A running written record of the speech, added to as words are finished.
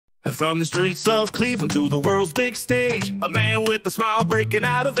From the streets of Cleveland to the world's big stage, a man with a smile breaking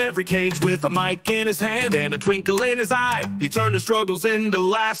out of every cage. With a mic in his hand and a twinkle in his eye, he turned his struggles into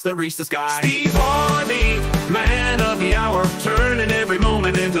laughs that reached the sky. Steve Harvey, man of the hour, turning every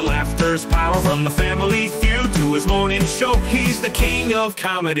moment into laughter's power. From the Family Feud to his morning show, he's the king of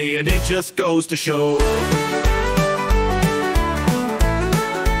comedy, and it just goes to show.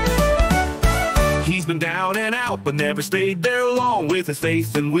 He's been down and out, but never stayed there long. With his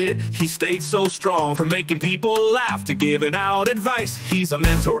faith and wit, he stayed so strong. From making people laugh to giving out advice, he's a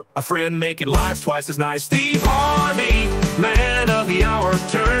mentor, a friend, making lives twice as nice. Steve Harvey, man of the hour,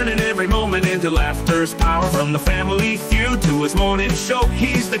 turning every moment into laughter's power. From the Family Feud to his morning show,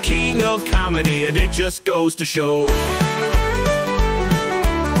 he's the king of comedy, and it just goes to show.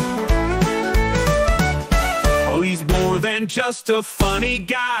 He's more than just a funny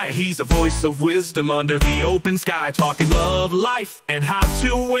guy. He's a voice of wisdom under the open sky, talking love, life, and how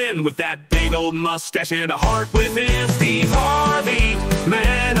to win. With that big old mustache and a heart within. Steve Harvey,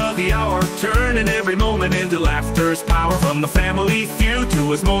 man of the hour, turning every moment into laughter's power. From the Family Feud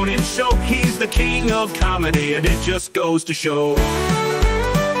to his morning show, he's the king of comedy, and it just goes to show.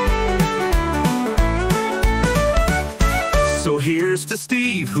 So here's to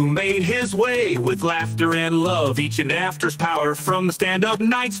Steve, who made his way with laughter and love each and after's power. From the stand-up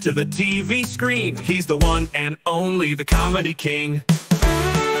nights to the TV screen, he's the one and only, the comedy king.